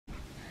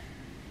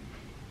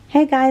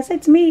Hey guys,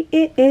 it's me.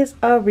 It is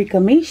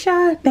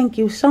Arickamisha. Thank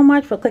you so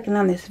much for clicking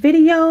on this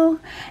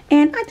video.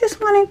 And I just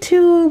wanted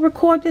to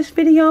record this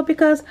video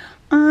because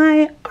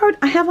I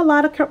have a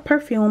lot of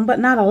perfume, but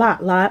not a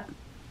lot.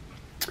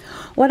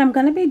 What I'm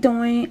going to be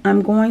doing,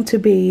 I'm going to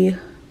be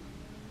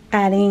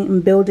adding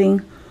and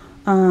building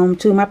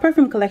to my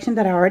perfume collection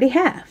that I already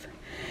have.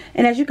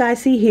 And as you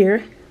guys see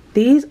here,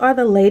 these are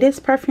the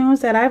latest perfumes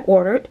that I've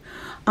ordered.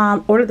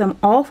 Ordered them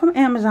all from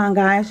Amazon,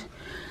 guys.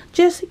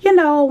 Just,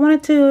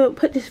 wanted to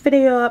put this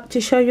video up to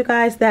show you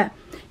guys that,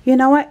 you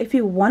know what, if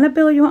you want to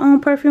build your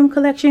own perfume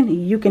collection,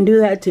 you can do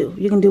that too.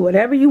 You can do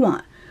whatever you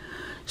want.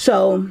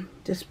 So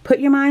just put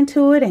your mind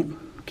to it and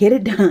get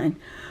it done.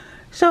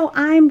 So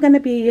I'm going to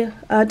be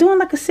doing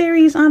like a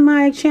series on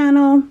my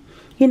channel,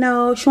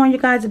 showing you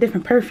guys the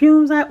different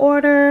perfumes I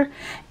order.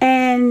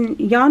 And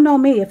y'all know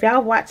me, if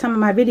y'all watch some of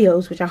my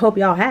videos, which I hope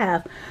y'all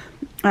have,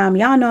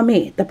 y'all know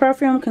me. The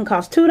perfume can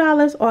cost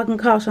 $2 or it can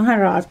cost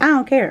 $100. I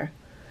don't care.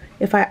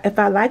 If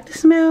I like the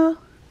smell,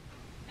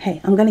 hey,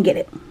 I'm gonna get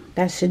it.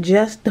 That's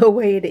just the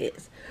way it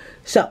is.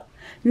 So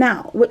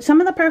now with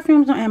some of the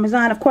perfumes on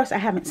Amazon, of course I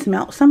haven't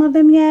smelled some of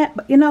them yet,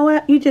 but you know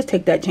what, you just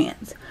take that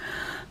chance.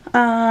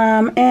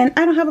 And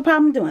I don't have a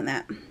problem doing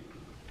that.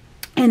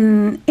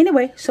 And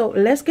anyway, so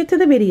let's get to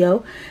the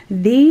video.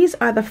 These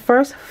are the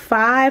first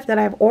 5 that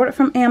I've ordered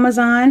from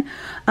Amazon.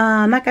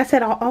 Like I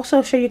said, I'll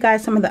also show you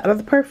guys some of the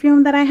other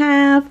perfume that I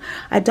have.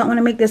 I don't want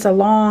to make this a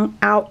long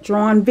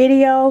outdrawn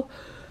video.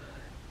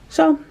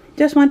 So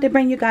just wanted to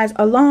bring you guys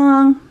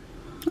along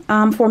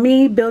for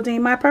me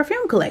building my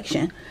perfume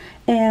collection.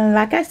 And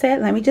like I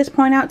said, let me just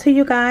point out to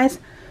you guys,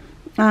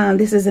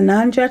 this is a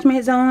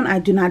non-judgment zone. I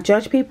do not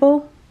judge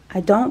people. I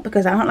don't,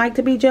 because I don't like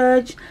to be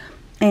judged.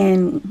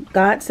 And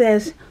God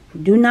says,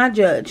 do not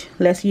judge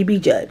lest you be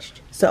judged.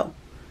 So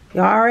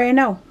y'all already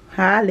know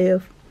how I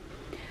live.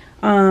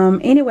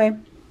 Anyway,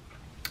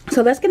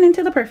 so let's get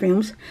into the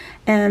perfumes.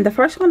 And the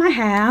first one I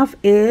have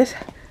is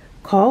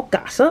called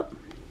Gossip.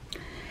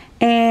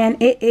 And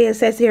it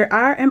says here,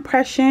 our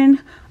impression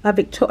of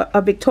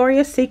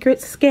Victoria's Secret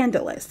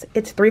Scandalous.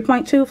 It's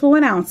 3.2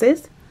 fluid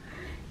ounces.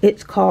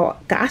 It's called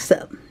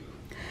Gossip.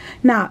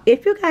 Now,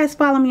 if you guys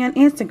follow me on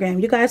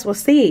Instagram, you guys will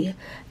see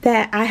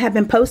that I have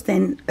been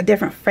posting a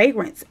different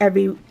fragrance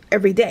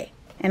every day.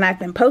 And I've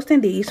been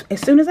posting these. As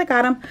soon as I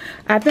got them,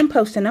 I've been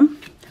posting them.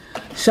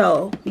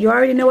 So, you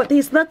already know what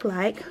these look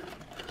like.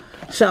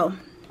 So,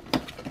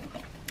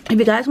 if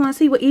you guys want to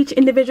see what each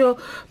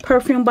individual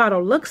perfume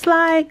bottle looks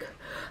like,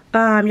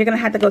 you're going to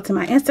have to go to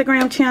my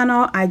Instagram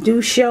channel. I do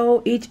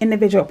show each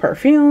individual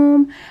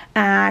perfume.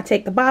 I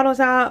take the bottles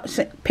out,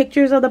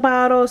 pictures of the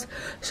bottles.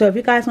 So if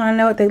you guys want to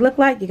know what they look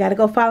like, you got to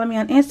go follow me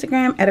on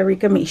Instagram at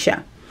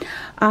Arickamisha.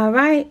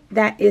 Alright,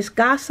 that is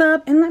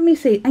Gossip. And let me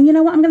see. And you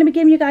know what? I'm going to be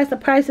giving you guys the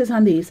prices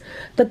on these.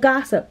 The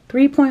Gossip,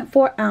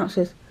 3.4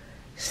 ounces,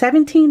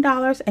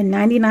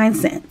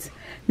 $17.99.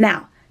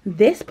 Now,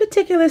 this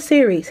particular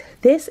series,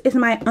 this is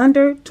my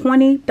under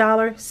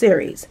 $20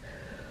 series.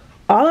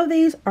 All of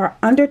these are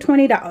under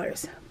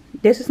 $20.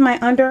 This is my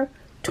under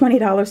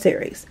 $20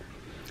 series.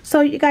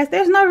 So you guys,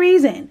 there's no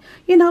reason,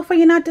 for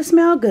you not to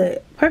smell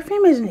good.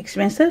 Perfume isn't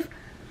expensive.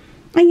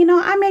 And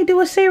I may do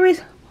a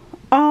series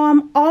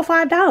all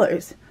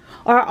 $5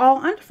 or all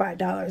under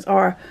 $5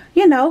 or,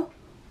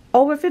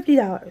 over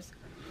 $50.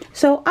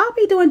 So I'll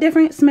be doing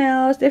different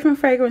smells, different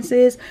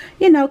fragrances,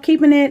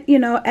 keeping it,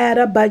 at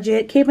a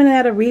budget, keeping it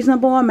at a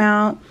reasonable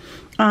amount.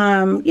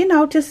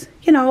 Just,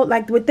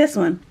 like with this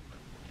one.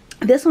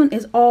 This one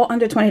is all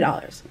under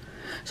 $20.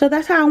 So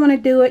that's how I want to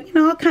do it.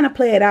 I'll kind of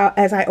play it out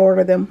as I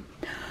order them.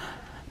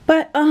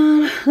 But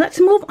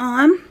let's move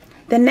on.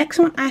 The next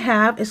one I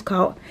have is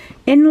called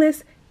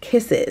Endless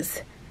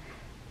Kisses.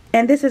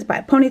 And this is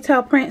by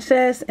Ponytail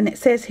Princess. And it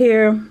says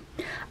here,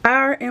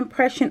 our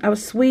impression of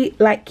Sweet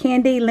Like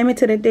Candy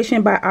limited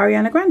edition by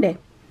Ariana Grande.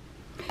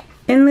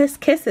 Endless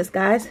Kisses,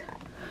 guys.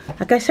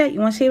 Like I said, you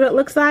want to see what it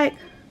looks like?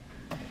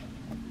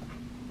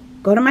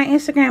 Go to my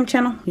Instagram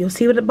channel. You'll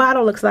see what the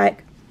bottle looks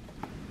like.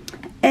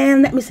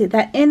 And let me see,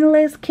 that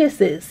Endless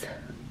Kisses,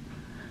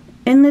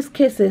 that is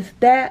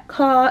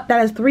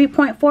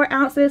 3.4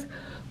 ounces,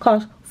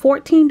 costs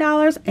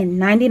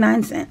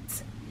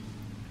 $14.99.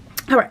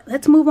 Alright,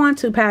 let's move on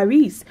to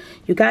Paris.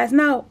 You guys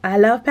know I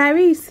love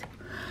Paris.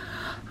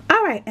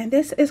 Alright, and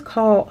this is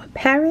called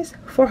Paris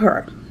for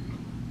Her.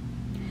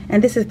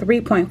 And this is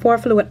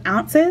 3.4 fluid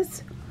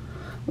ounces.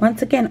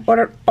 Once again,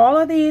 ordered all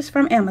of these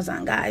from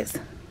Amazon, guys.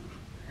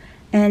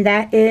 And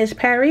that is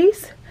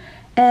Paris.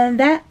 And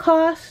that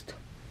cost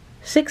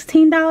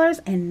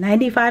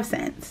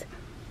 $16.95.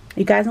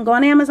 You guys can go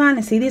on Amazon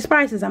and see these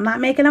prices. I'm not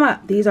making them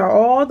up. These are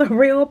all the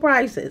real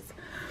prices.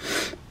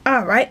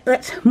 Alright,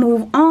 let's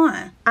move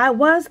on. I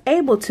was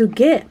able to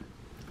get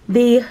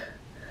the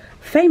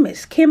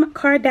famous Kim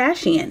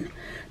Kardashian.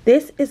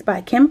 This is by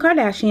Kim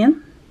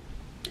Kardashian.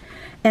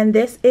 And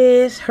this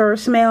is her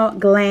smell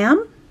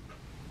Glam.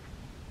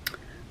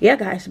 Yeah,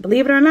 guys,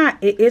 believe it or not,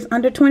 it is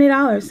under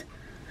 $20.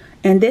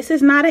 And this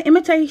is not an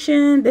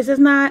imitation. This is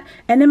not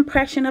an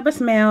impression of a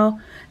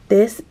smell.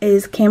 This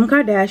is Kim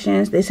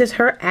Kardashian's. This is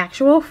her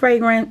actual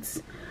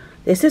fragrance.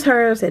 This is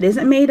hers. It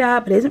isn't made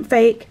up. It isn't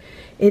fake.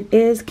 It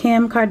is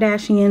Kim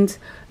Kardashian's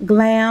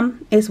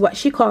Glam is what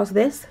she calls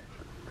this.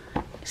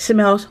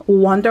 Smells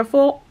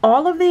wonderful.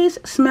 All of these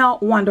smell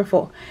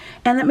wonderful.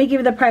 And let me give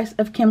you the price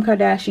of Kim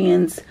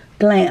Kardashian's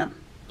Glam.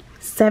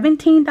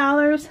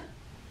 $17.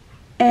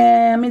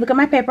 And let me look at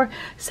my paper.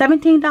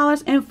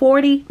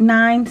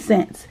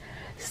 $17.49.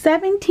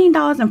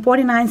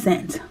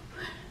 $17.49.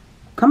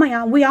 Come on,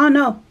 y'all. We all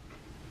know.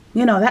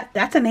 You know,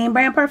 that's a name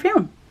brand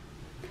perfume.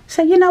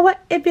 So you know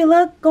what? If you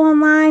go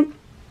online,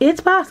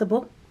 it's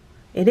possible.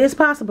 It is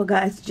possible,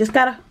 guys. Just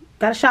gotta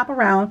shop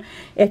around.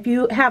 If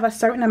you have a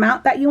certain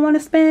amount that you want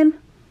to spend,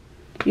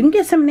 you can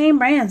get some name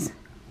brands.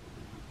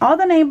 All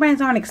the name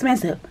brands aren't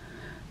expensive.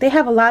 They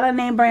have a lot of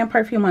name brand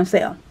perfume on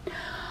sale.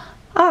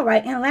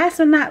 Alright, and last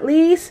but not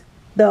least,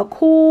 the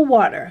Cool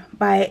Water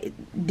by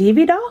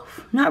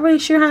Davidoff. Not really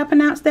sure how I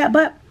pronounce that,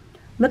 but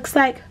looks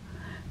like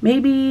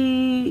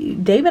maybe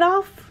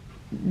Davidoff,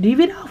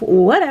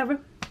 whatever.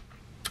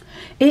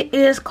 It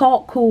is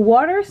called Cool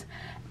Water,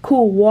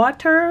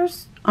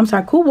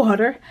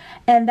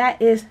 and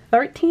that is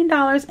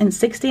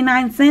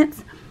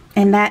 $13.69,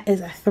 and that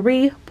is a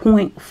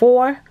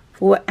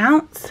 3.44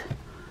 ounce.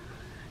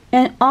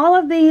 And all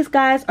of these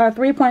guys are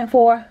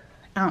 3.4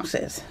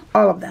 ounces,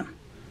 all of them.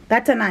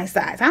 That's a nice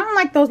size. I don't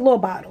like those little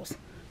bottles.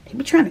 They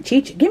be trying to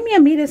cheat you. Give me a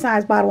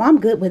medium-sized bottle. I'm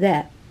good with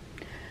that.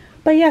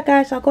 But yeah,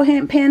 guys, I'll go ahead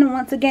and pan them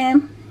once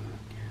again.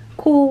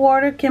 Cool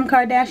Water, Kim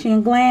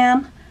Kardashian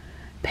Glam,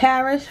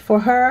 Paris for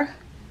her,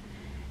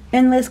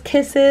 Endless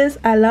Kisses,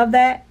 I love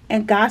that,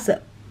 and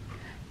Gossip.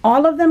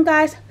 All of them,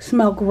 guys,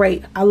 smell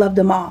great. I love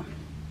them all.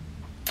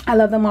 I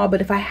love them all, but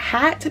if I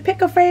had to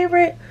pick a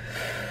favorite,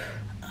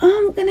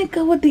 I'm gonna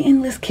go with the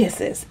Endless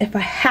Kisses if I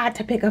had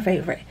to pick a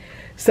favorite.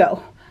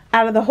 So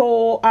out of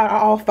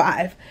all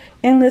 5,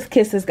 Endless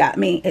Kisses got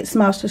me. It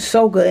smells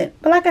so good,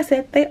 but like I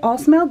said, they all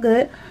smell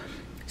good.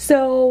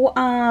 So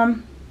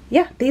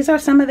yeah, these are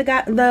some of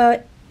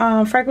the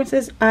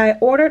fragrances I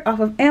ordered off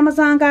of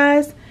Amazon,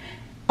 guys.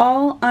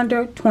 All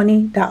under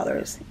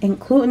 $20,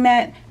 including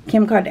that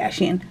Kim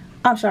Kardashian.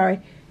 I'm sorry,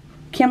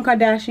 Kim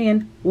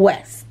Kardashian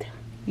West.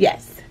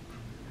 Yes,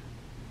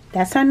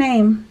 that's her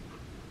name.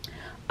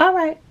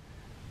 Alright,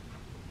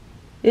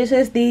 this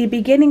is the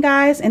beginning,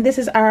 guys, and this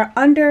is our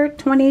under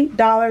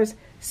 $20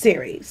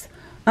 series.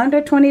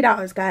 Under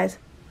 $20, guys.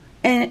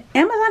 And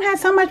Amazon has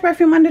so much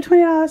perfume under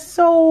 $20,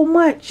 so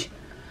much.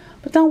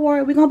 But don't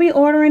worry, we're gonna be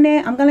ordering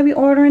it. I'm gonna be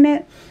ordering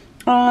it.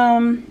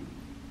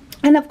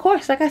 And of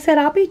course, like I said,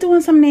 I'll be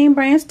doing some name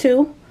brands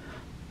too.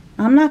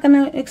 I'm not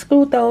gonna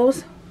exclude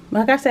those.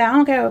 Like I said, I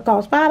don't care if it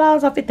costs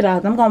 $5 or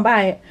 $50. I'm gonna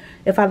buy it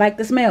if I like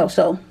the smell.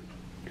 So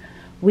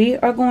we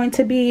are going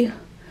to be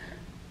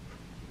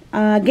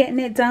getting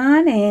it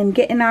done and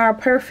getting our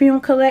perfume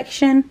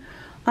collection,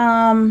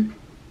 adding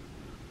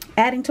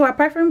to our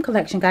perfume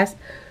collection, guys.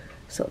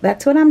 So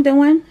that's what I'm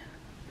doing.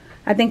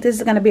 I think this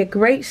is going to be a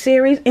great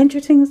series,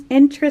 interesting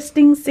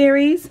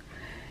series.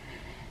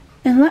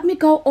 And let me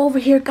go over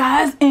here,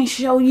 guys, and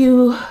show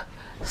you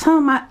some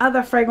of my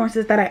other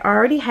fragrances that I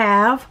already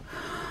have.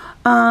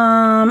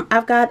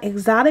 I've got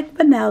Exotic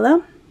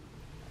Vanilla.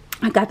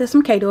 I got this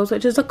from Cato's,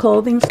 which is a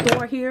clothing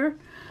store here.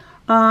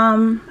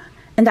 And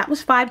that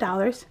was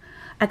 $5.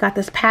 I got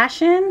this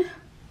Passion.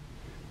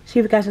 See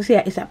if you guys can see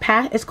it.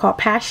 It's called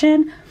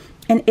Passion.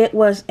 And it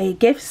was a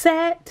gift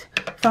set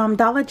from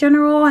Dollar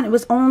General, and it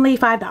was only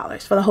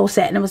 $5 for the whole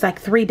set. And it was like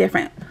three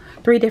different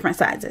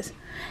sizes.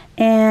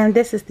 And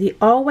this is the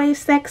Always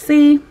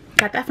Sexy.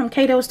 Got that from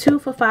Cato's too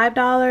for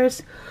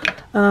 $5.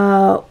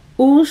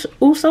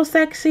 Uso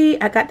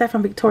Sexy. I got that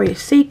from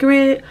Victoria's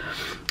Secret.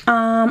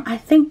 I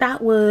think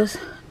that was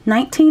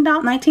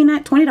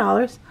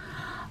 $20.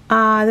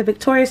 The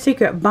Victoria's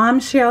Secret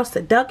Bombshell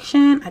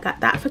Seduction. I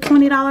got that for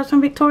 $20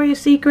 from Victoria's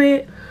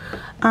Secret.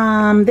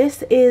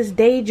 This is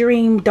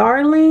Daydream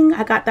Darling.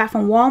 I got that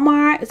from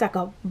Walmart. It's like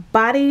a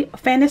body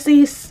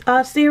fantasy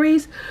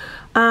series.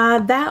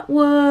 That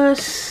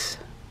was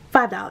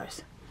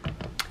 $5.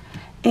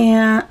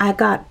 And I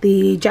got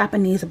the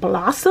Japanese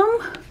Blossom.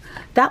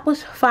 That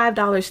was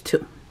 $5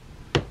 too.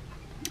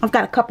 I've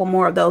got a couple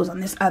more of those on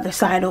this other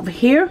side over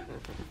here.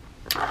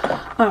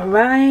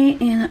 Alright,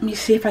 and let me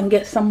see if I can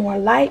get some more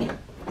light.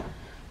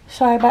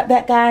 Sorry about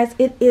that, guys.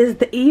 It is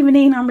the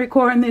evening I'm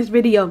recording this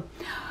video.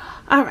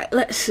 Alright,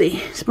 let's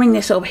see. Let's bring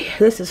this over here.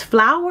 This is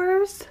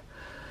Flowers.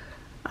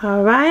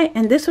 Alright,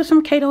 and this was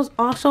from Cato's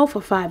also for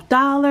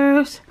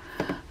 $5.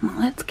 Now,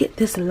 let's get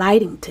this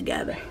lighting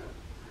together.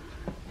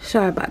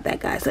 Sorry about that,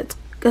 guys.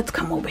 Let's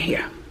come over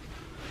here.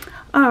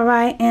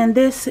 Alright, and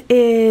this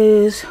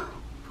is, I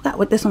forgot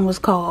what this one was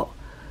called.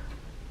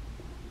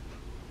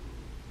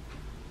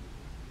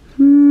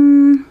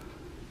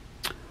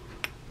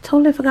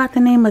 Totally forgot the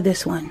name of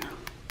this one.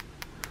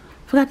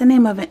 Forgot the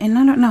name of it, and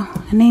I don't know.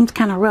 The name's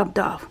kind of rubbed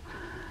off.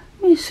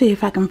 Let me see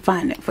if I can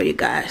find it for you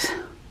guys.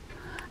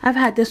 I've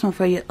had this one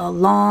for you a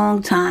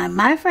long time.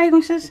 My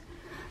fragrances,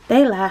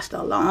 they last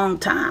a long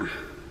time.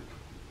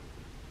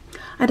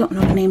 I don't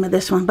know the name of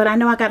this one, but I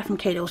know I got it from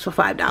Cato's for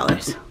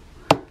 $5.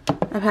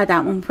 I've had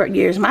that one for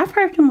years. My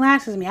perfume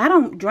lasts me. I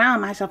don't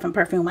drown myself in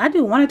perfume. I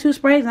do 1 or 2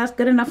 sprays and that's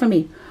good enough for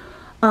me.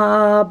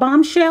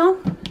 Bombshell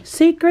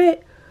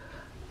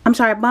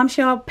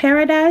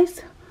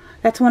Paradise.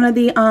 That's one of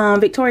the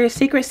Victoria's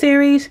Secret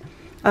series.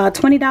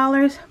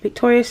 $20.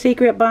 Victoria's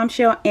Secret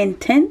Bombshell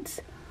Intense.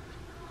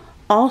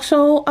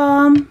 Also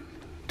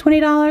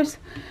 $20.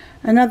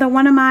 Another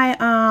one of my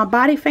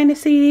body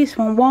fantasies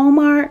from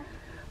Walmart.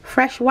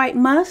 Fresh White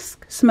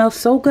Musk. Smells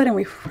so good and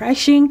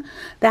refreshing.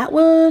 That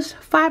was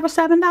 $5 or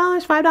 $7.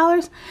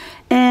 $5.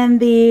 And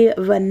the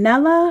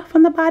vanilla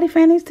from the body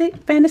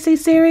fantasy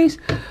series.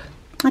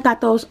 I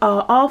got those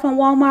all from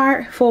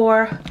Walmart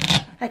for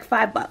like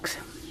 $5.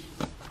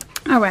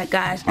 Alright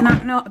guys, and I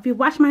don't know if you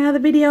watched my other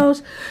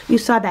videos, you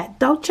saw that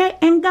Dolce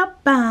 &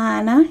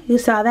 Gabbana. You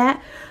saw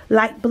that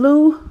light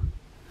blue.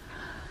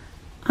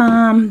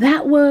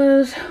 That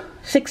was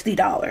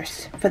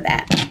 $60 for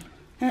that.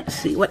 Let's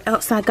see what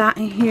else I got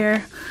in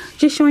here.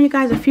 Just showing you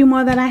guys a few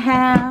more that I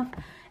have.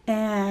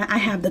 And I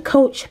have the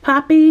Coach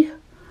Poppy.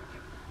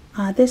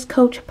 This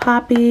Coach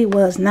Poppy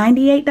was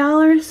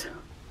 $98.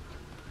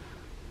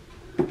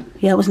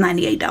 Yeah, it was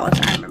 $98.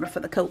 I remember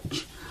for the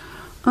Coach.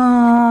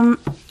 And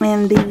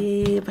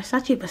the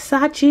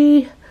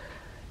Versace.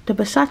 The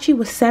Versace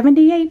was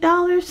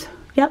 $78.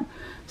 Yep,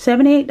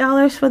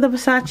 $78 for the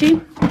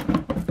Versace.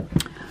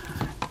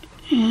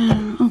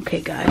 And okay,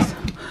 guys,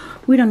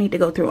 we don't need to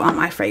go through all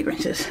my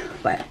fragrances,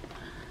 but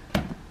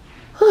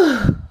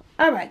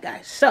all right,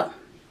 guys. So,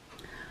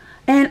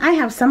 and I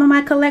have some of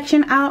my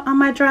collection out on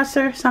my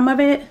dresser. Some of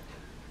it.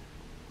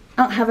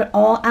 I don't have it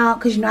all out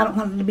because, you know, I don't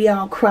want it to be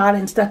all crowded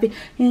and stuffy.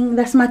 And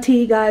that's my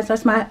tea, guys.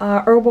 That's my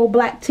herbal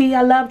black tea.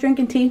 I love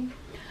drinking tea.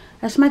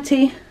 That's my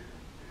tea.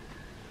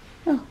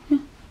 Oh, yeah.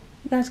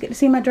 You guys get to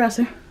see my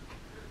dresser.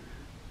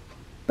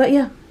 But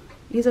yeah,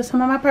 these are some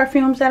of my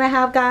perfumes that I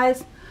have,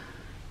 guys.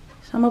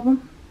 Some of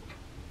them.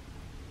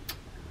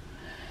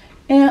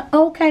 And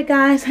okay,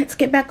 guys, let's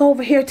get back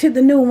over here to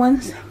the new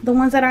ones. The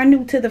ones that are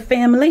new to the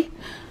family.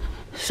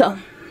 So,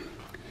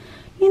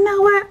 you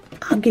know what?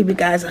 I'll give you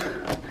guys a...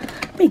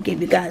 Let me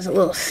give you guys a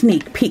little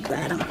sneak peek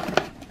at them.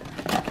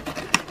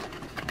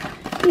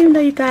 Even though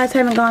you guys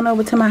haven't gone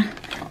over to my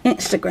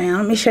Instagram,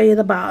 let me show you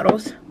the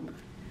bottles.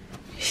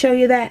 Show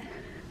you that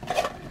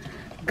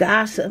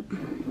Gossip.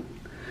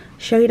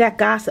 Show you that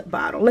Gossip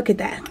bottle. Look at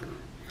that.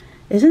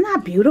 Isn't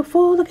that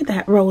beautiful? Look at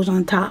that rose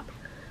on top.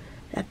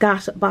 That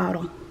Gossip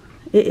bottle.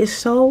 It is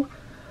so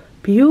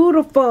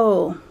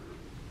beautiful.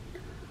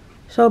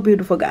 So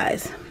beautiful,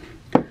 guys.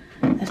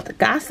 That's the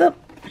Gossip.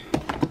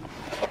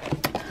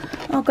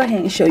 I'll go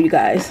ahead and show you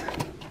guys.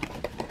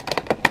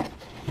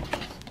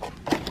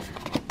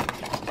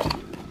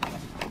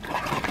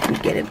 Let me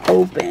get it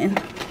open.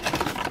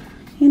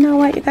 You know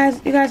what, you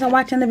guys are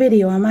watching the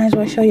video. I might as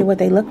well show you what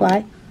they look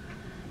like.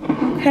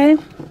 Okay.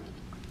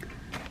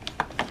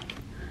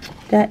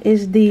 That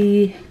is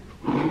the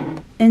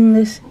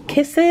Endless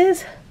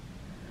Kisses.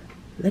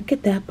 Look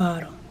at that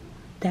bottle.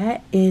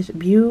 That is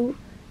beautiful.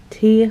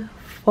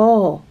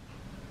 Look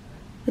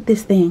at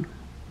this thing.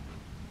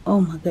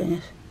 Oh my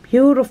goodness.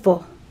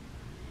 Beautiful.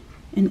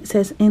 And it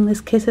says Endless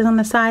Kisses on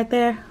the side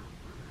there.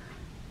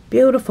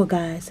 Beautiful,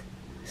 guys.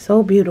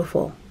 So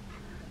beautiful.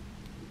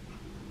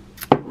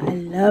 I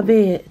love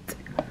it.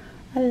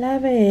 I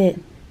love it.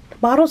 The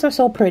bottles are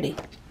so pretty.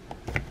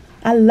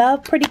 I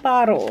love pretty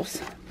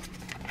bottles.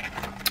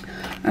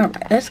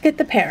 Alright, let's get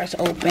the Paris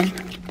open.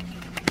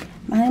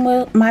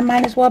 Mine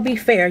might as well be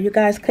fair. You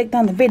guys clicked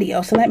on the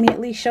video, so let me at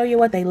least show you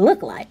what they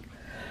look like.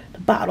 The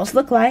bottles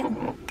look like.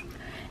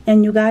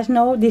 And you guys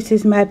know this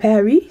is my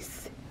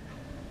Paris.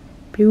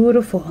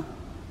 Beautiful.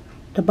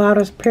 The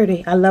bottle's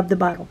pretty. I love the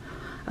bottle.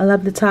 I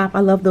love the top. I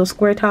love those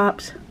square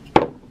tops.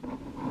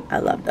 I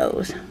love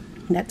those.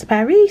 That's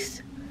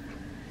Paris.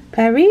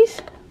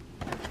 Paris.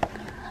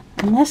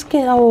 And let's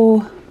get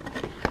old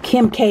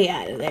Kim K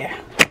out of there.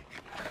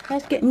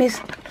 Let's get Miss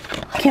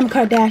Kim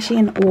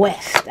Kardashian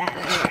West out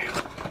of there.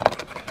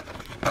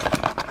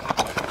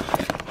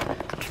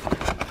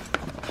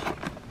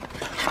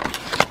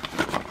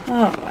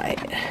 Alright.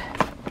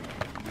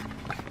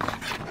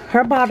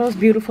 Her bottle's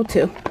beautiful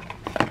too.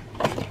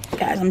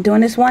 Guys, I'm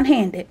doing this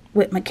one-handed.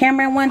 With my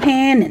camera in one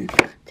hand and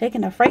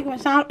taking the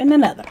fragrance out in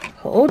another.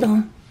 Hold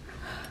on.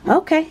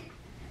 Okay.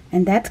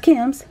 And that's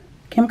Kim's.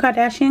 Kim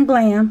Kardashian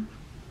Glam.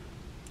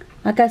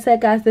 Like I said,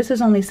 guys, this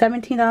is only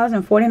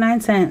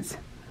 $17.49.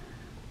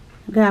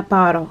 Look at that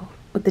bottle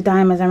with the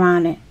diamonds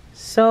around it.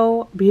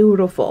 So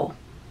beautiful.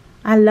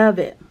 I love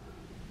it.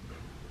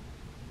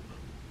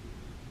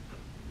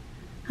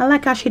 I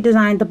like how she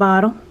designed the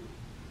bottle.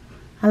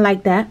 I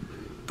like that.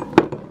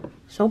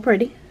 So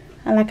pretty.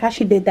 I like how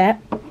she did that.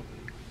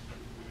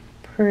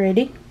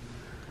 Pretty.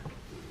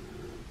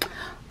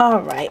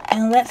 Alright,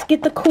 and let's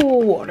get the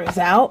cool waters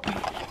out.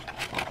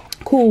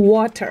 Cool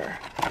water.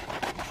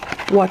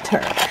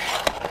 Water.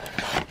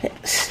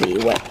 Let's see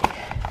what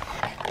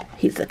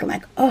he's looking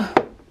like. Oh,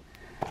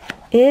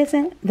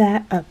 isn't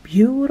that a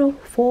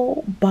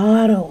beautiful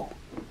bottle?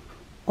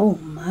 Oh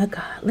my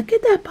God, look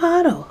at that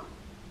bottle.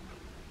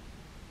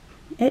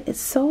 It is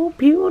so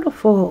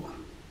beautiful.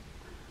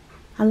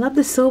 I love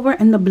the silver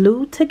and the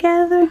blue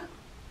together.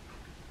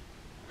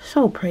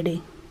 So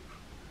pretty.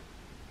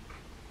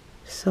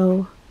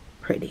 So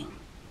pretty.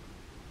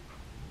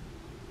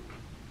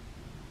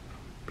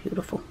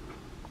 Beautiful.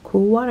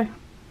 Cool water.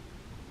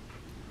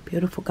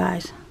 Beautiful,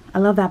 guys. I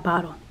love that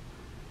bottle.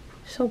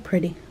 So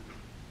pretty.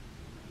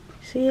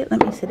 See it?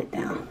 Let me sit it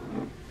down.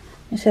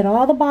 I set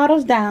all the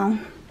bottles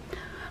down.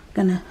 I'm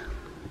gonna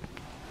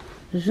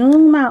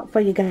zoom out for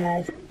you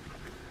guys.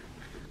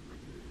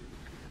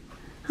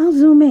 I'll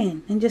zoom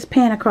in and just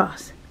pan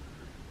across.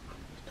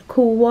 The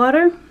cool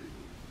water.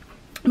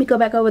 Let me go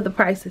back over the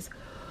prices.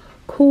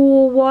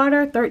 Cool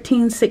water,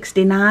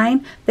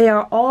 $13.69. They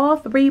are all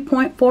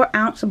 3.4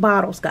 ounce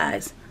bottles,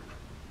 guys.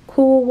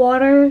 Cool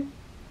water,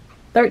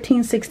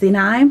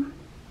 $13.69.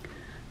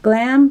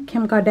 Glam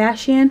Kim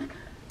Kardashian,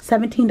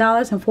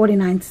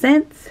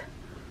 $17.49.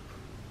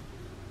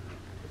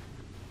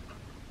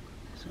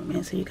 Zoom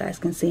in so you guys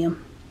can see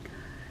them.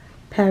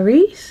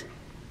 Paris,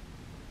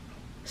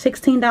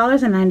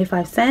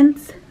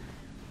 $16.95.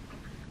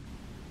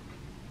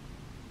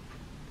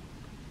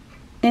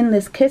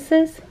 Endless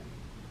Kisses,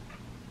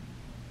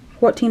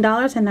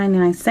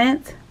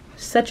 $14.99.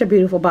 Such a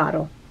beautiful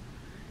bottle.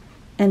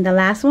 And the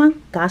last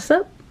one,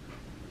 Gossip.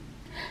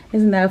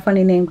 Isn't that a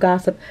funny name,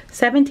 Gossip?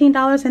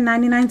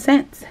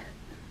 $17.99.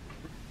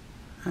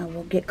 I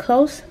will get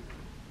close.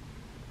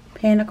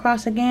 Pan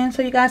across again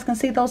so you guys can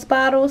see those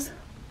bottles.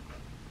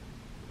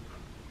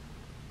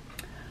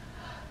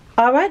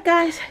 Alright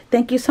guys,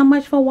 thank you so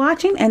much for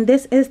watching, and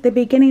this is the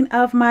beginning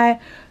of my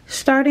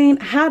starting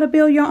how to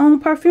build your own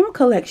perfume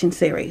collection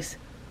series.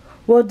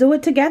 We'll do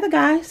it together,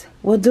 guys.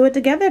 We'll do it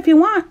together if you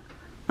want.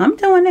 I'm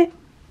doing it.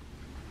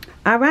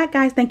 Alright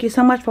guys, thank you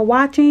so much for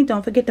watching.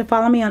 Don't forget to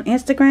follow me on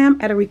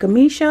Instagram at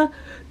Arickamisha.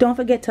 Don't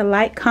forget to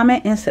like,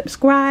 comment, and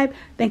subscribe.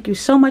 Thank you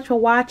so much for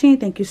watching.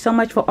 Thank you so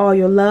much for all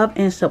your love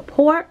and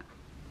support.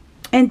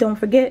 And don't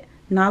forget,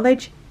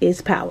 knowledge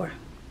is power.